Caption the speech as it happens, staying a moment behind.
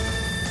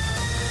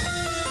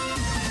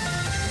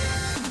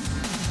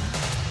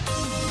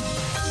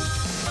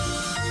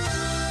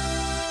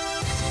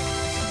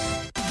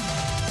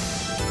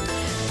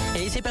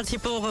C'est parti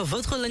pour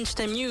votre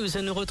Lunchtime News.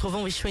 Nous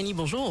retrouvons Wishweni.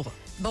 Bonjour.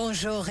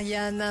 Bonjour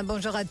Yann,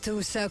 bonjour à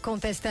tous.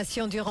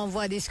 Contestation du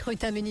renvoi des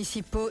scrutins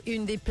municipaux.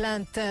 Une des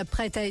plaintes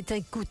prête à être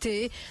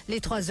écoutée. Les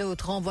 3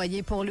 autres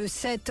renvoyées pour le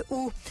 7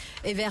 août.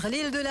 Et vers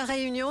l'île de la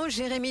Réunion,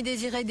 Jérémy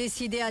Désiré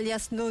Décidé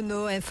alias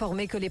Nono a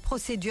informé que les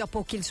procédures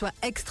pour qu'il soit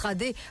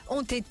extradé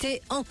ont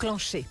été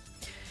enclenchées.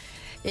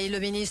 Et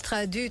le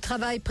ministre du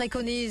Travail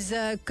préconise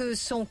que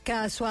son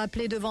cas soit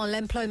appelé devant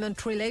l'Employment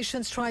Relations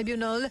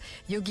Tribunal.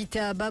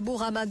 Yogita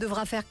Baburama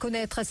devra faire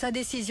connaître sa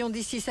décision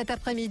d'ici cet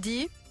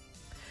après-midi.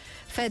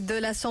 Fête de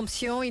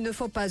l'Assomption, il ne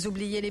faut pas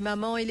oublier les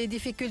mamans et les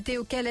difficultés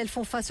auxquelles elles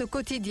font face au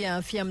quotidien,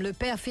 affirme le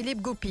père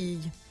Philippe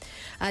Goupille.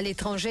 À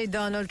l'étranger,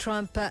 Donald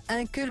Trump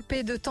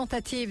inculpé de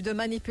tentative de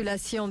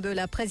manipulation de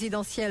la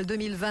présidentielle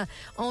 2020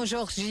 en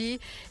Géorgie.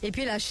 Et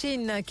puis la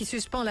Chine qui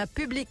suspend la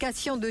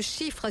publication de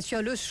chiffres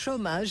sur le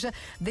chômage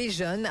des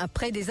jeunes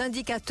après des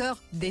indicateurs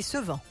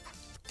décevants.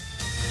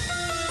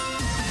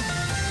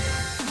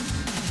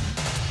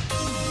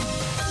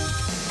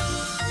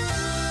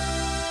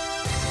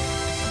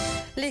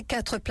 Les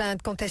 4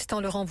 plaintes contestant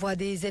le renvoi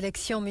des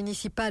élections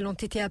municipales ont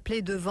été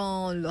appelées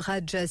devant le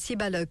Raj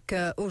Sibaluk,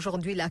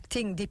 aujourd'hui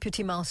l'acting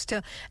deputy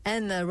master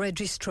and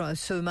registrar,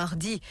 ce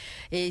mardi.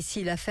 Et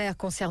si l'affaire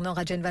concernant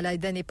Rajen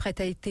Valaiden est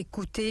prête à être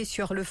écoutée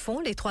sur le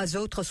fond, les 3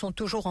 autres sont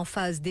toujours en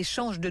phase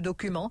d'échange de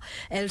documents.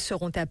 Elles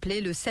seront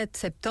appelées le 7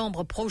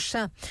 septembre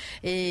prochain.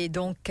 Et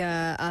donc,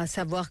 à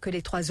savoir que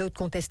les 3 autres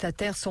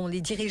contestataires sont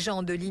les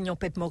dirigeants de l'Union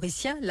PEP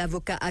mauricien,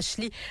 l'avocat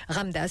Ashley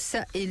Ramdas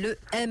et le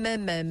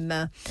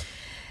MMM.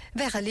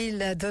 Vers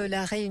l'île de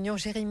la Réunion,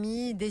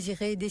 Jérémy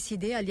Désiré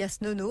Décidé, alias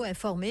Nono,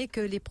 informé que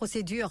les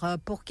procédures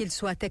pour qu'il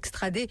soit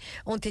extradé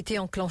ont été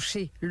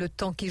enclenchées. Le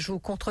temps qui joue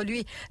contre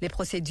lui. Les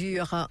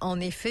procédures,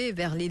 en effet,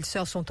 vers l'île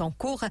Sœur sont en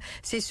cours.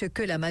 C'est ce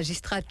que la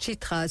magistrate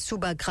Chitra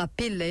Subagra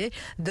Pillay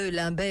de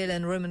la Bail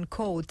and Roman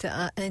Court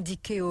a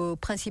indiqué au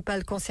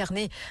principal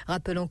concerné.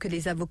 Rappelons que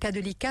les avocats de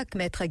l'ICAC,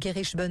 maître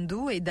Girish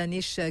Bandhu et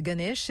Danish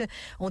Ganesh,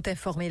 ont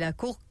informé la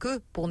Cour que,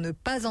 pour ne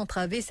pas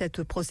entraver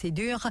cette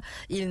procédure,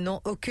 ils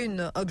n'ont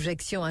aucune objection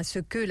à ce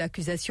que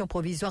l'accusation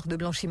provisoire de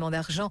blanchiment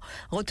d'argent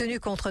retenue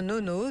contre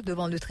Nono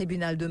devant le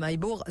tribunal de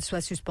Maïbourg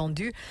soit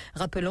suspendue.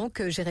 Rappelons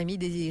que Jérémy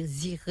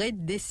Désiré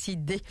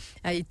Décidé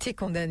a été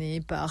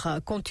condamné par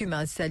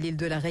contumace à l'île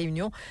de la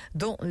Réunion,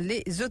 dont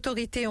les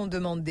autorités ont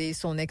demandé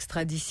son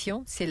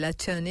extradition. C'est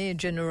l'Attorney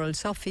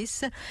General's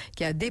Office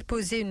qui a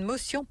déposé une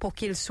motion pour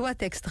qu'il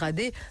soit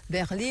extradé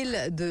vers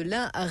l'île de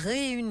la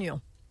Réunion.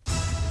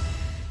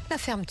 La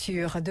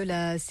fermeture de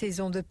la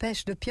saison de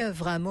pêche de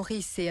pieuvre à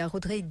Maurice et à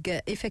Rodrigue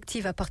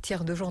effective à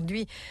partir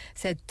d'aujourd'hui.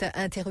 Cette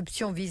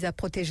interruption vise à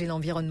protéger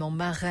l'environnement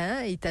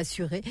marin et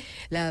assurer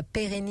la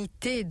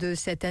pérennité de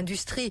cette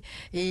industrie.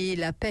 Et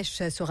la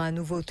pêche sera à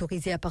nouveau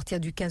autorisée à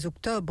partir du 15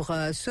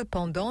 octobre.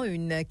 Cependant,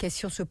 une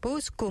question se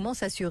pose. Comment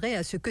s'assurer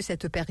à ce que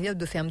cette période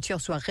de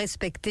fermeture soit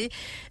respectée?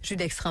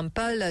 Judex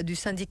Rampal du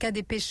syndicat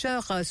des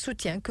pêcheurs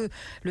soutient que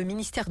le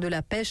ministère de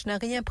la Pêche n'a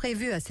rien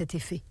prévu à cet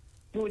effet.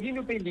 Nous disons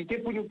nous pénaliser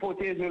pour nous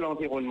protéger de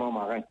l'environnement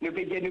marin. Nous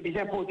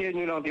besoin protéger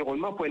de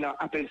l'environnement pour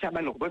appeler ça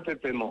nos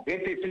repeuplement.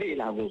 Repeupler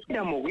la route.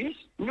 Dans Maurice,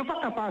 nous ne sommes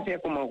pas capables de faire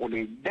comment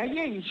rouler.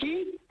 D'ailleurs,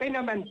 ici,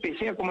 un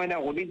pêcheur comme un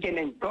rouler qui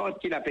a une corde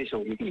qui la pêche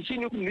au riz. Ici,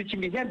 nous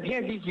utilisons bien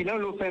vigilant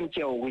le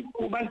fermeture au riz.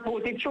 Pour une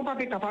protection, pas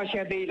capable de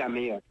faire la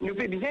meilleure. Nous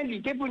faisons bien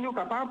lutter pour nous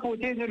capables de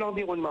protéger de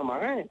l'environnement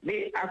marin.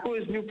 Mais à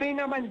cause, nous payons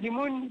du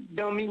monde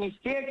dans le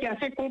ministère qui est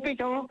assez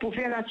compétent pour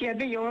faire la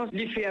surveillance.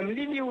 Les fermes,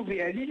 les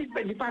ouvertes,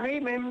 les pareil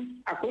même.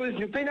 À cause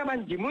nous payons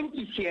du monde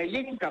qui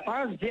est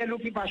capable de faire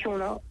l'occupation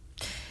là.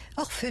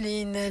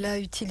 Orpheline, elle a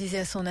utilisé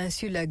à son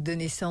insu l'acte de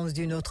naissance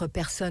d'une autre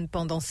personne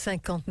pendant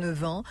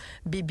 59 ans.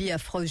 Bibi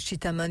Afroz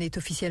Chitaman est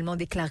officiellement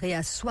déclarée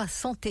à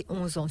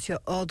 71 ans sur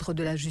ordre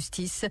de la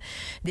justice.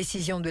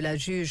 Décision de la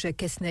juge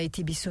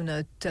Kesnaïti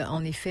Bissounot.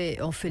 En effet,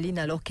 orpheline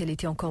alors qu'elle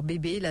était encore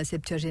bébé, la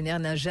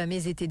septuagénaire n'a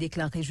jamais été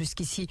déclarée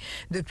jusqu'ici.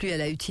 De plus,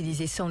 elle a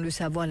utilisé sans le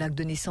savoir l'acte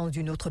de naissance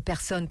d'une autre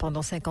personne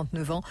pendant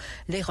 59 ans.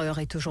 L'erreur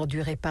est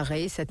aujourd'hui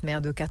réparée. Cette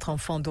mère de 4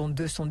 enfants dont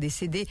 2 sont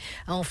décédés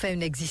a enfin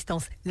une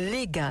existence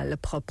légale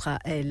propre à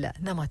elle.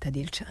 Namrata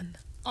Dilchan.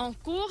 En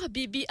cours,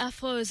 Bibi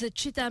Afroz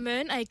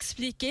Chitaman a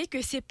expliqué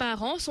que ses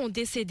parents sont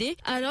décédés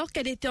alors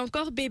qu'elle était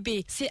encore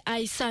bébé. C'est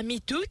Aïssa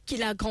Mitou qui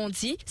l'a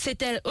grandi.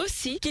 C'est elle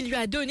aussi qui lui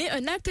a donné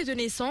un acte de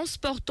naissance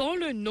portant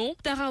le nom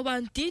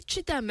Tarawanti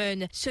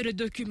Chitaman. Sur le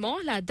document,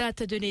 la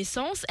date de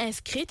naissance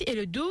inscrite est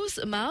le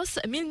 12 mars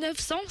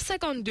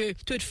 1952.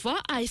 Toutefois,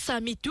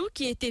 Aïssa Mitou,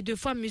 qui était 2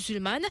 fois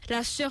musulmane,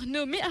 l'a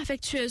surnommée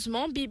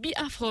affectueusement Bibi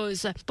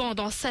Afroz.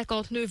 Pendant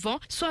 59 ans,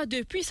 soit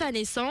depuis sa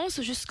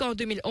naissance jusqu'en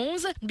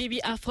 2011, Bibi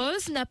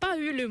Afroz n'a pas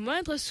eu le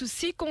moindre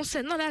souci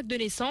concernant l'acte de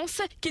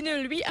naissance qui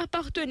ne lui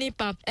appartenait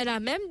pas. Elle a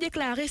même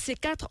déclaré ses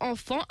 4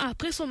 enfants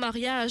après son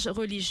mariage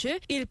religieux.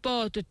 Ils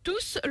portent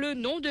tous le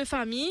nom de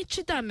famille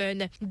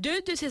Chitaman. 2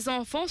 de ses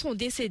enfants sont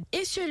décédés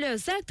et sur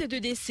leurs actes de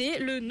décès,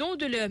 le nom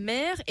de leur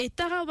mère est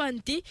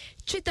Tarawanti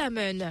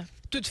Chitaman.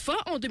 Toutefois,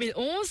 en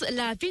 2011,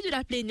 la vie de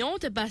la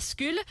plaignante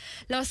bascule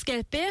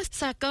lorsqu'elle perd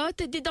sa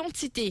carte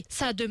d'identité.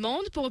 Sa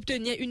demande pour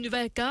obtenir une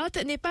nouvelle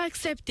carte n'est pas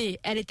acceptée.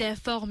 Elle est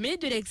informée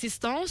de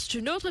l'existence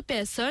d'une autre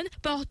personne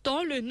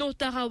portant le nom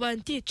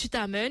Tarawanti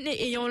Chitamen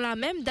et ayant la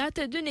même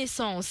date de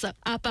naissance.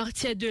 À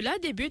partir de là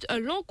débute un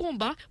long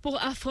combat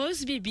pour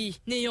Affreuse Bibi.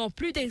 N'ayant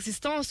plus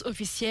d'existence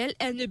officielle,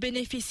 elle ne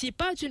bénéficie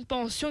pas d'une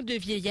pension de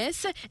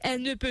vieillesse.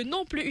 Elle ne peut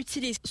non plus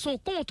utiliser son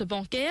compte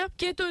bancaire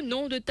qui est au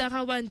nom de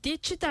Tarawanti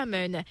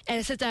Chitamen.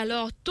 Elle s'est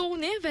alors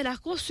tournée vers la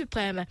Cour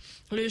suprême.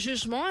 Le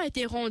jugement a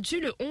été rendu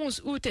le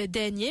 11 août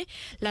dernier.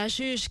 La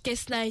juge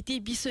Kesnaiti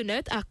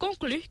Bissonnette a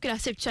conclu que la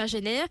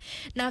septuagénaire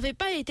n'avait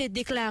pas été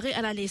déclarée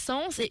à la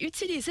naissance et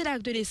utilisé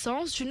l'acte de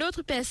naissance d'une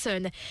autre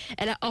personne.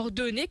 Elle a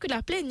ordonné que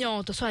la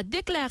plaignante soit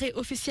déclarée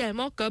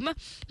officiellement comme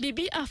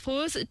Bibi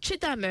Affreuse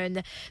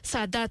Chitamen.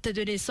 Sa date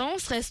de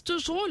naissance reste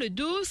toujours le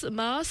 12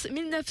 mars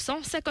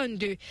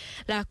 1952.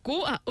 La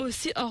Cour a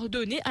aussi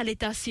ordonné à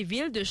l'état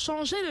civil de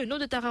changer le nom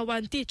de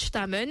Tarawanti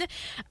Chitamen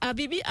à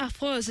Bibi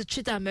Affreuse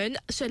Chitamen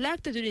sur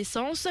l'acte de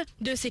naissance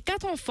de ses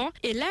 4 enfants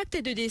et l'acte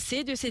de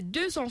décès de ses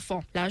 2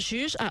 enfants. La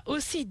juge a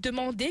aussi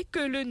demandé que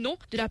le nom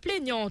de la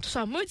plaignante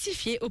soit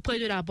modifié auprès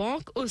de la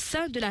banque au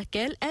sein de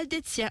laquelle elle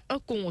détient un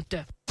compte.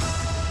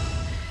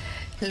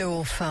 Le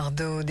haut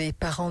fardeau des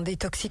parents des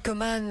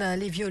toxicomanes,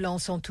 les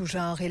violences en tout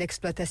genre et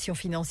l'exploitation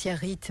financière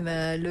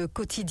rythment le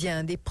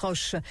quotidien des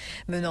proches,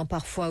 menant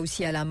parfois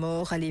aussi à la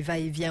mort, à les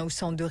va-et-vient au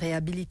centre de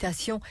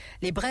réhabilitation,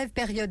 les brèves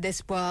périodes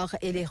d'espoir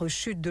et les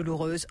rechutes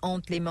douloureuses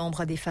hantent les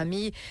membres des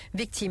familles.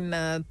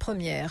 Victime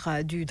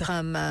première du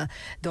drame,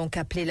 donc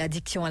appelé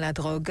l'addiction à la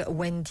drogue,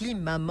 Wendy,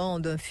 maman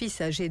d'un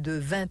fils âgé de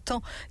 20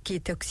 ans qui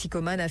est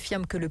toxicomane,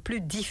 affirme que le plus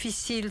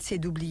difficile, c'est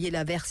d'oublier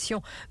la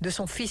version de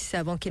son fils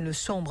avant qu'il ne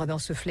sombre dans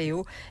ce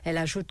fléau. Elle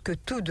ajoute que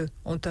tous deux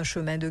ont un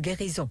chemin de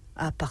guérison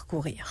à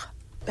parcourir.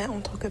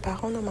 En tant que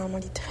parent, normalement,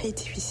 il est très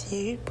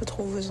difficile pour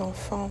trouver vos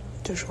enfants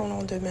de jour au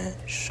lendemain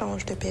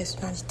changent de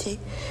personnalité,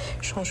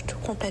 changent tout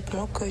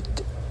complètement, que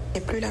n'est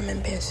plus la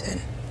même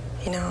personne.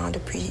 Il y en a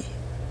depuis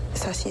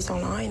sa 6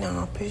 ans-là, il y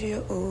en a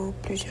plusieurs hauts,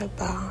 plusieurs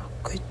bas,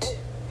 que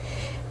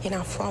il y a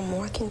une fois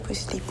moi qui ne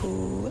pousse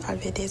pour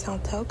enlever des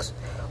intox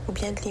ou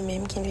bien de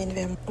lui-même qui vient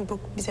vers moi.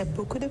 Vous avez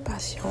beaucoup de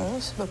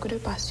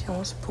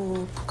patience pour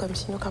comme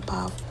si nous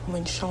capables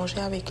de changer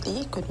avec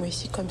lui, que nous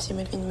ici comme si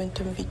nous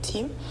sommes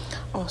victimes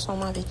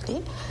ensemble avec lui.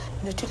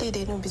 De tous les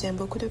deux, nous avons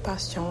beaucoup de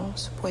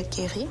patience pour être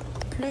guéris.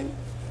 Plus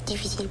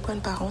difficile pour un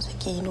parent, c'est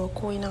qu'il nous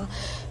a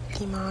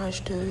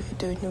l'image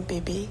de nos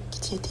bébés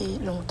qui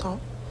étaient longtemps,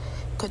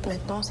 que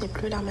maintenant c'est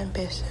plus la même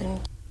personne.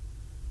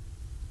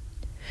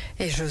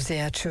 Et José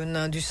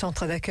Hatchoun du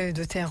centre d'accueil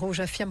de Terre-Rouge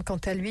affirme quant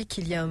à lui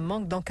qu'il y a un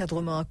manque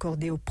d'encadrement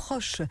accordé aux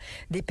proches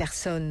des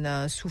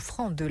personnes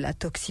souffrant de la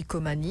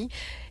toxicomanie.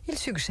 Il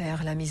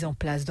suggère la mise en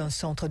place d'un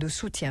centre de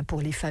soutien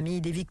pour les familles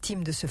des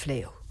victimes de ce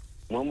fléau.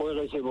 Moi, je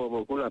recevais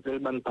beaucoup l'appel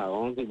de mes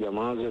parents qui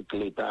demandent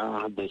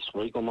l'état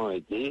d'esprit, comment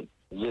était.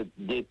 J'ai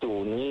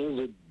détourné,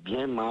 j'ai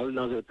bien mal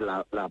dans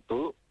la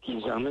peau, qui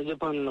jamais je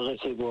peux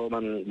recevoir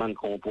un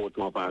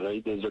comportement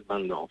pareil des autres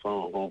bandes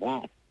d'enfants, on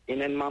comprend. Et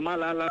une maman,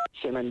 la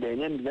semaine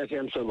dernière, il a fait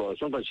une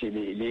subvention parce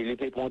qu'il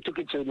était prendre tout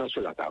quelque chose dans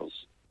la cause.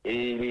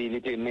 Et il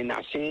était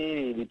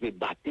menacé, il était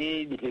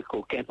battu, il était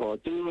coquin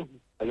partout.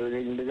 Alors,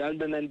 il a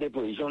donné une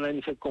déposition, là,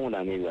 il fait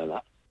condamner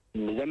là.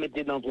 Il les a mis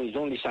dans la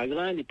prison, les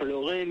chagrins, les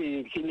pleurait,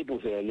 qu'est-ce qu'il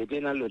pouvait faire? Il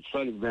était dans l'autre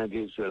sol, il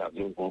venait sur la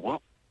vie, on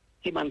comprend.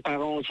 Si mes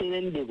parents aussi ont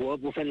un devoir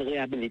pour faire une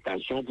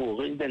réhabilitation, pour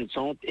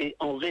résidence et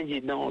en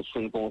résidence,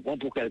 on comprend,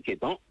 pour quelque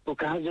temps. Pour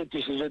que je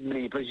puisse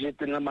oublier, parce que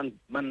j'étais là,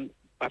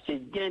 parce que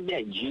c'est bien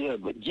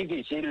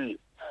difficile.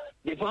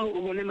 Des fois,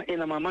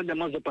 la maman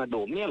demande de ne pas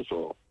dormir le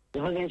soir. Je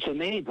vais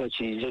sommeil parce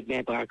que je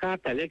viens par cas,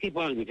 t'as l'air qui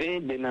peut arriver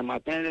demain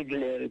matin,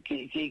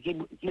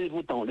 qui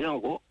vous tendez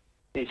encore.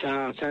 Et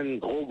ça, c'est un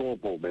gros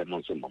problème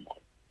en ce moment.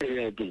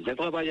 Et puis, j'ai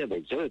travaillé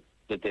avec eux.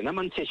 C'était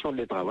une session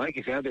de travail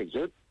qui fait avec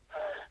eux.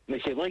 Mais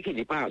c'est vrai qu'il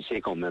n'est pas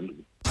assez quand même.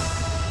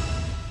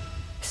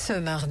 Ce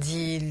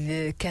mardi,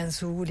 le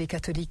 15 août, les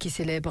catholiques qui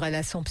célèbrent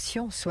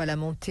l'Assomption, soit la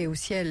montée au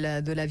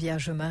ciel de la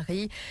Vierge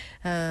Marie,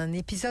 un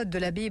épisode de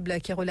la Bible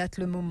qui relate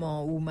le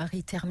moment où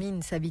Marie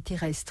termine sa vie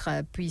terrestre,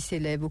 puis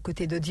s'élève aux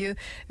côtés de Dieu,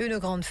 une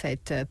grande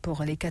fête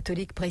pour les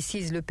catholiques,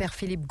 précise le père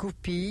Philippe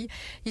Goupil.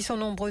 Ils sont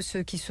nombreux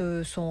ceux qui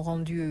se sont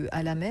rendus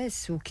à la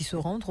messe ou qui se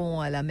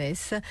rendront à la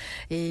messe.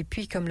 Et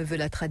puis, comme le veut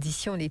la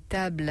tradition, les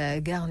tables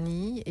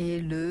garnies et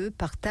le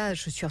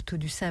partage surtout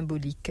du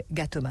symbolique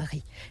gâteau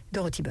Marie.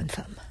 Dorothy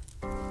Bonnefemme.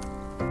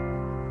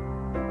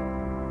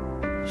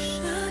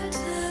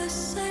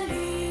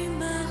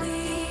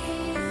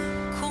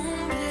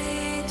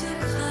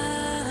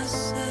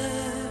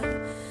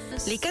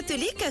 Les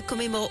catholiques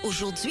commémorent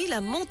aujourd'hui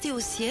la montée au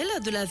ciel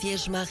de la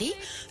Vierge Marie,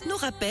 nous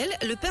rappelle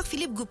le Père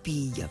Philippe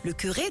Goupille. Le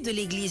curé de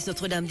l'église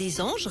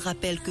Notre-Dame-des-Anges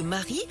rappelle que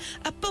Marie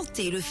a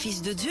porté le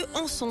Fils de Dieu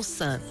en son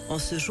sein. En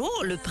ce jour,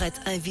 le prêtre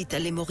invite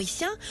les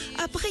Mauriciens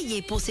à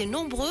prier pour ces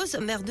nombreuses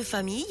mères de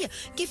famille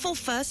qui font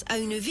face à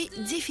une vie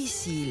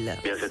difficile.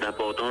 Bien, c'est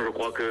important, je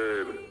crois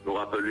que nous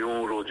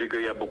rappelions aujourd'hui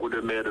qu'il y a beaucoup de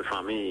mères de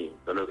famille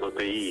dans notre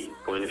pays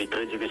qui ont une vie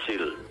très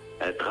difficile.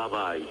 Elles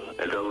travaillent,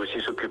 elles doivent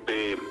aussi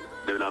s'occuper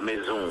de la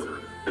maison,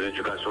 de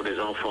l'éducation des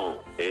enfants.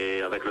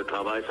 Et avec le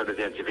travail, ça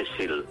devient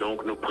difficile.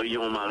 Donc nous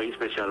prions Marie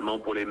spécialement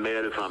pour les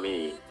mères de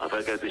famille,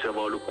 afin qu'elles puissent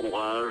avoir le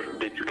courage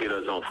d'éduquer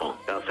leurs enfants.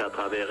 Car c'est à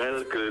travers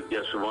elles que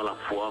bien souvent la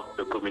foi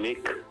se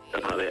communique. À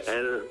travers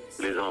elles,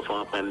 les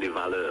enfants apprennent les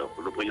valeurs.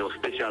 Nous prions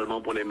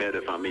spécialement pour les mères de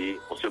famille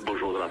pour ce beau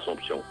jour de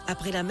l'Assomption.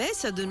 Après la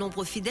messe, de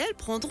nombreux fidèles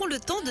prendront le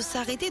temps de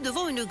s'arrêter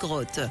devant une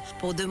grotte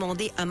pour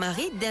demander à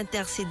Marie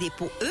d'intercéder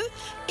pour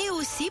eux et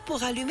aussi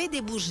pour allumer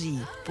des bougies.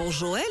 Pour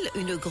Joël,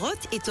 une grotte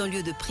est un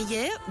lieu de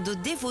prière, de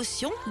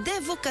dévotion,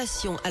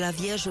 d'invocation à la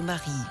Vierge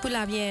Marie. Pour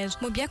la Vierge,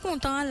 moi bien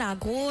content, la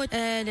grotte,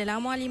 de là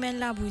moi mène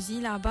la bougie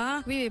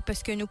là-bas. Oui,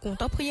 parce que nous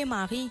comptons prier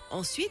Marie.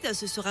 Ensuite,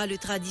 ce sera le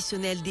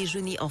traditionnel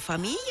déjeuner en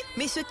famille,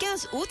 mais ce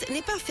 15 août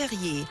n'est pas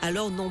férié.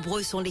 Alors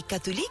nombreux sont les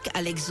catholiques,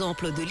 à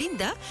l'exemple de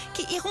Linda,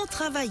 qui iront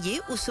travailler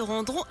ou se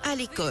rendront à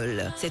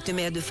l'école. Cette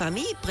mère de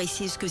famille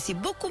précise que c'est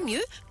beaucoup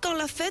mieux quand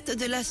la fête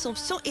de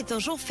l'Assomption est un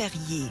jour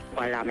férié.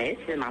 Voilà la messe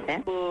ce matin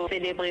pour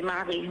célébrer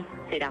Marie.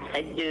 C'est la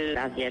fête de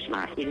la Vierge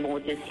Marie, il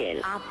monte au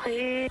ciel.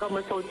 Après,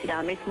 comme je sortis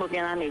la messe, je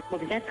viens à la messe,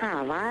 je viens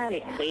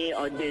travailler. Après,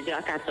 2h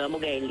à 4h, je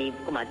vais libre,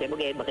 je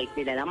vais break.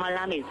 Je vais à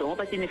la maison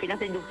parce que nous faisons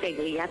une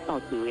grillade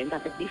tantôt. Ça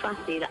fait plus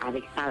facile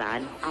avec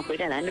salade.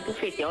 Après, nous pouvons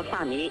fêter en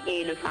famille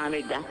et le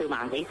fameux gâteau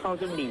Marie sans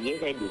oublier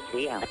les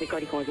desserts. C'est quand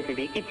les congés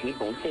publics et puis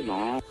bon, c'est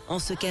bon. En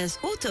ce 15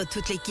 août,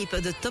 toute l'équipe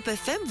de Top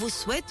FM vous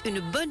souhaite une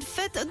bonne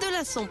fête de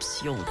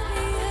l'Assomption.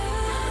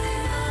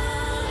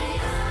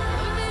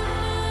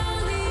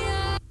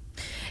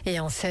 Et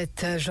en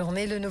cette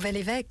journée, le nouvel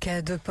évêque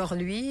de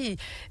Port-Louis,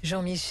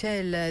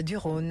 Jean-Michel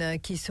Durosne,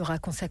 qui sera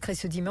consacré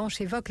ce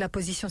dimanche, évoque la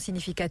position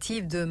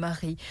significative de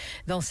Marie.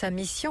 Dans sa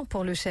mission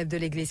pour le chef de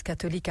l'Église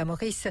catholique à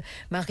Maurice,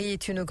 Marie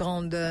est une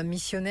grande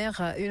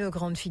missionnaire, une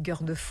grande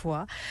figure de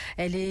foi.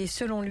 Elle est,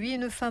 selon lui,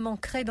 une femme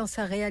ancrée dans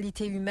sa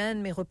réalité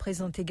humaine, mais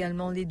représente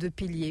également les deux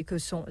piliers que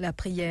sont la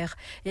prière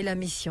et la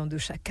mission de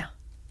chacun.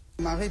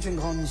 Marie est une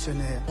grande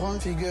missionnaire,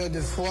 grande figure de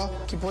foi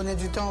qui prenait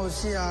du temps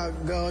aussi à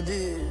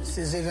garder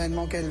ces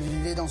événements qu'elle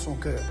vivait dans son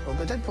cœur.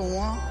 Peut-être pour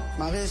moi,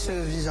 Marie est ce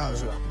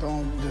visage-là,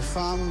 donc de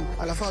femme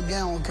à la fois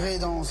bien ancrée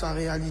dans sa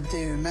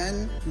réalité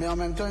humaine, mais en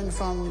même temps une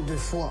femme de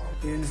foi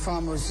et une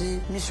femme aussi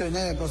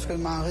missionnaire parce que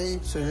Marie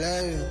se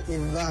lève et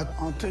va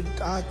en toute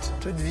hâte,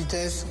 toute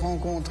vitesse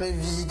rencontrer,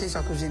 visiter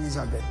sa cousine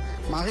Isabelle.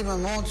 Marie me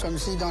montre comme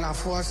si dans la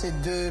foi, ces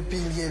deux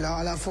piliers-là,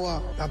 à la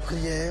fois la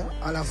prière,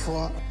 à la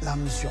fois la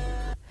mission.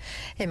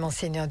 Et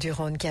Monseigneur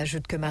Durosne qui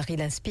ajoute que Marie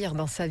l'inspire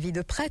dans sa vie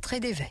de prêtre et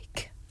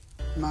d'évêque.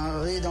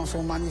 Marie, dans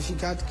son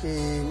Magnificat, qui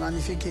est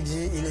magnifique, qui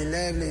dit « Il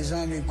élève les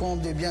uns, lui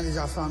compte des biens des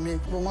affamés ».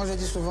 Pour moi, je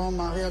dis souvent,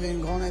 Marie avait une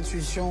grande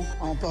intuition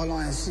en parlant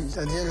ainsi,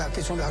 c'est-à-dire la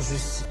question de la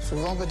justice.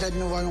 Souvent, peut-être,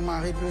 nous voyons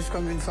Marie plus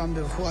comme une femme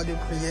de foi, de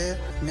prière,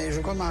 mais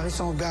je crois que Marie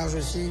s'engage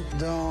aussi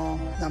dans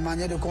la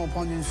manière de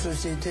comprendre une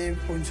société,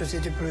 pour une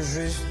société plus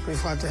juste, plus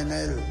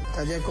fraternelle.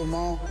 C'est-à-dire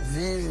comment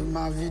vivre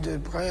ma vie de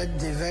prêtre,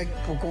 d'évêque,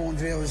 pour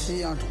conduire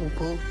aussi un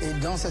troupeau, et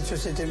dans cette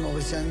société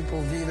mauricienne, pour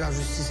vivre la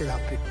justice et la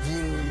paix.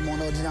 Vivre mon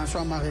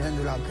ordination à Marie-Reine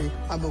de la paix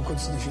a beaucoup de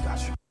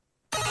signification.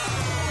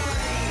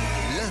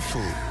 L'info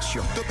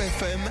sur Top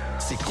FM,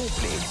 c'est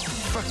complet,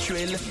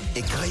 factuel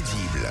et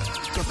crédible.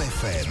 Top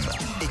FM,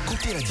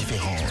 écoutez la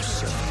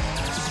différence.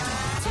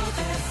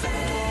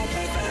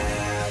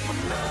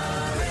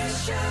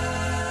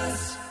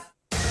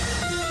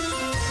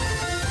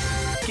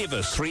 Give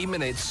us 3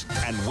 minutes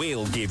and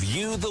we'll give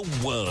you the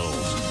world.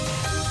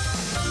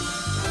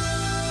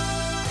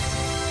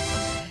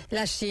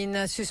 La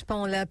Chine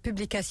suspend la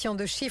publication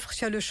de chiffres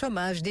sur le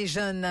chômage des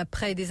jeunes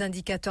après des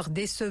indicateurs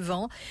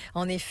décevants.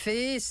 En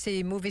effet,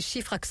 ces mauvais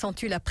chiffres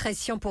accentuent la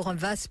pression pour un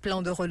vaste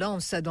plan de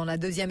relance dans la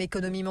deuxième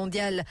économie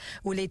mondiale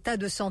où l'état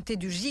de santé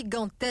du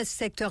gigantesque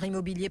secteur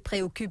immobilier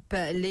préoccupe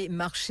les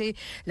marchés.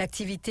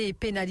 L'activité est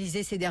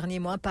pénalisée ces derniers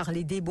mois par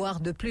les déboires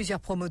de plusieurs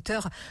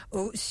promoteurs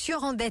au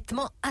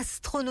surendettement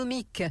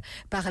astronomique,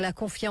 par la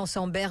confiance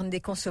en berne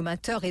des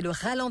consommateurs et le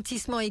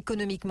ralentissement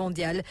économique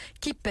mondial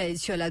qui pèse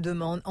sur la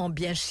demande en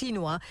biens chinois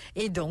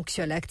et donc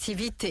sur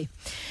l'activité.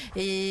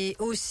 Et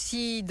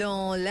aussi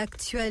dans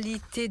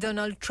l'actualité,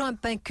 Donald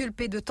Trump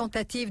inculpé de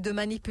tentative de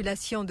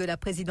manipulation de la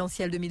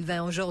présidentielle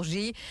 2020 en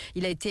Géorgie.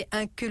 Il a été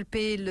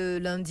inculpé le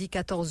lundi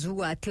 14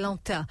 août à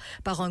Atlanta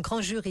par un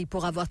grand jury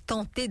pour avoir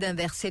tenté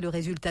d'inverser le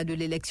résultat de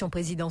l'élection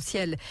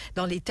présidentielle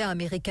dans l'État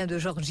américain de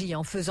Géorgie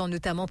en faisant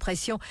notamment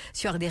pression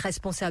sur des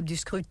responsables du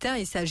scrutin.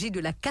 Il s'agit de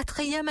la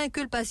 4e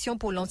inculpation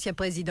pour l'ancien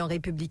président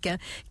républicain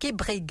qui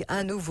brigue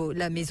à nouveau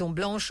la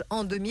Maison-Blanche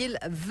en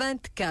 2020.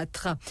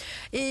 2024.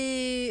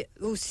 Et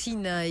au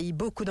Sinaï,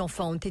 beaucoup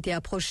d'enfants ont été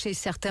approchés.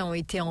 Certains ont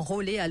été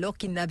enrôlés alors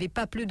qu'ils n'avaient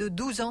pas plus de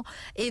 12 ans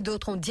et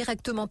d'autres ont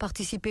directement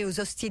participé aux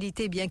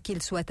hostilités bien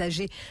qu'ils soient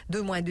âgés de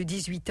moins de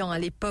 18 ans à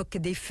l'époque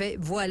des faits.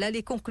 Voilà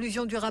les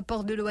conclusions du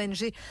rapport de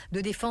l'ONG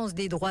de défense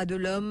des droits de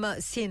l'homme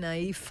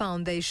Sinai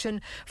Foundation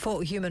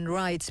for Human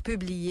Rights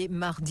publié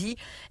mardi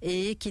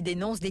et qui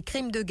dénonce des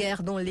crimes de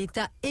guerre dont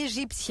l'État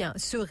égyptien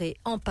serait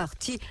en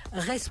partie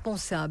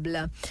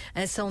responsable.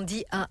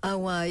 Incendie à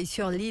Hawaï,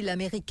 sur l'île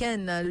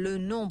américaine, le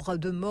nombre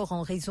de morts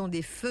en raison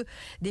des feux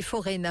des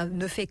forêts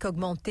ne fait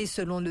qu'augmenter.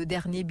 Selon le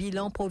dernier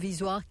bilan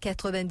provisoire,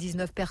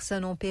 99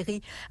 personnes ont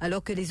péri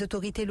alors que les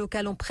autorités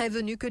locales ont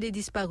prévenu que les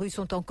disparus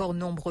sont encore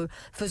nombreux,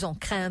 faisant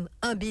craindre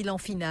un bilan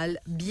final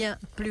bien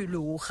plus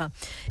lourd.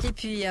 Et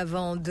puis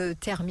avant de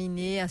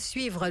terminer, à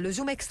suivre le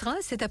Zoom Extra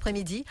cet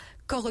après-midi.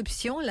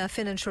 Corruption, la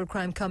Financial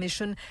Crime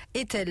Commission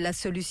est-elle la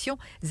solution?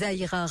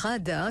 Zahira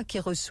Rada, qui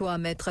reçoit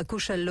Maître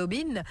Kouchal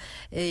Lobin,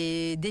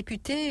 est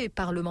député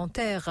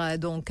parlementaire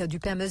donc du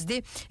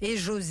PMSD, et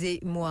José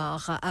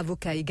Moire,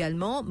 avocat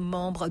également,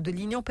 membre de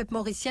l'Union Peuple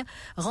Mauricien.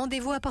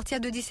 Rendez-vous à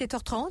partir de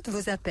 17h30,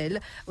 vos appels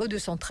au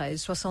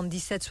 213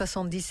 77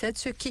 77,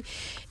 ce qui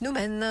nous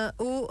mène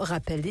au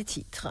rappel des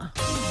titres.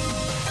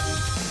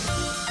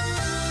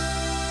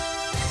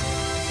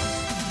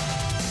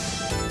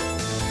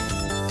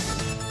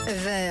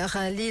 Vers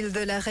l'île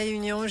de la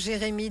Réunion,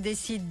 Jérémy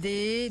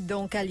Décidé,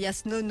 donc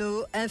alias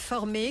Nono,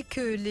 informé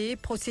que les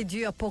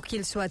procédures pour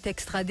qu'il soit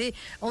extradé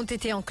ont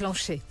été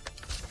enclenchées.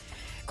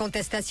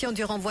 Contestation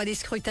du renvoi des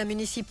scrutins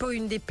municipaux,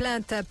 une des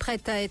plaintes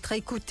prête à être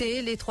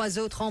écoutée, les 3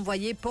 autres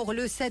envoyées pour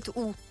le 7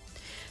 août.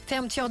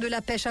 Fermeture de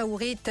la pêche à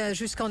Août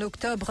jusqu'en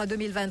octobre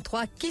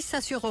 2023. Qui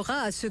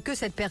s'assurera à ce que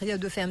cette période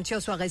de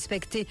fermeture soit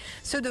respectée,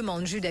 se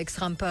demande Judex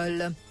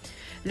Rampol.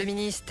 Le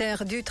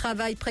ministère du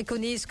Travail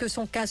préconise que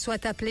son cas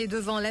soit appelé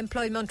devant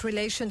l'Employment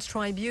Relations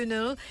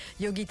Tribunal.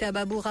 Yogita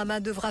Baburama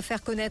devra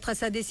faire connaître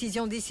sa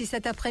décision d'ici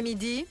cet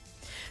après-midi.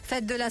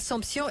 Fête de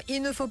l'Assomption,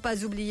 il ne faut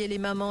pas oublier les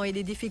mamans et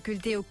les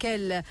difficultés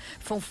auxquelles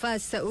font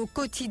face au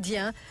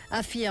quotidien,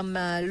 affirme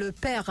le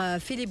père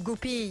Philippe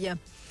Goupille.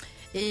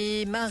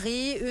 Et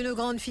Marie, une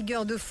grande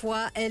figure de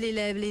foi, elle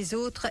élève les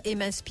autres et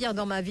m'inspire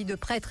dans ma vie de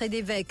prêtre et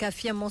d'évêque,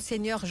 affirme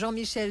Monseigneur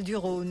Jean-Michel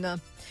Durone.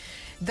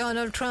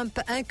 Donald Trump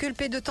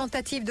inculpé de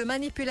tentative de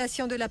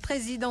manipulation de la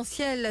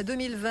présidentielle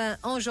 2020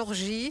 en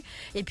Géorgie.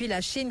 Et puis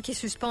la Chine qui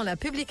suspend la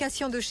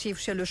publication de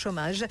chiffres sur le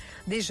chômage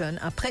des jeunes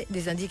après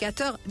des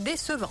indicateurs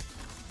décevants.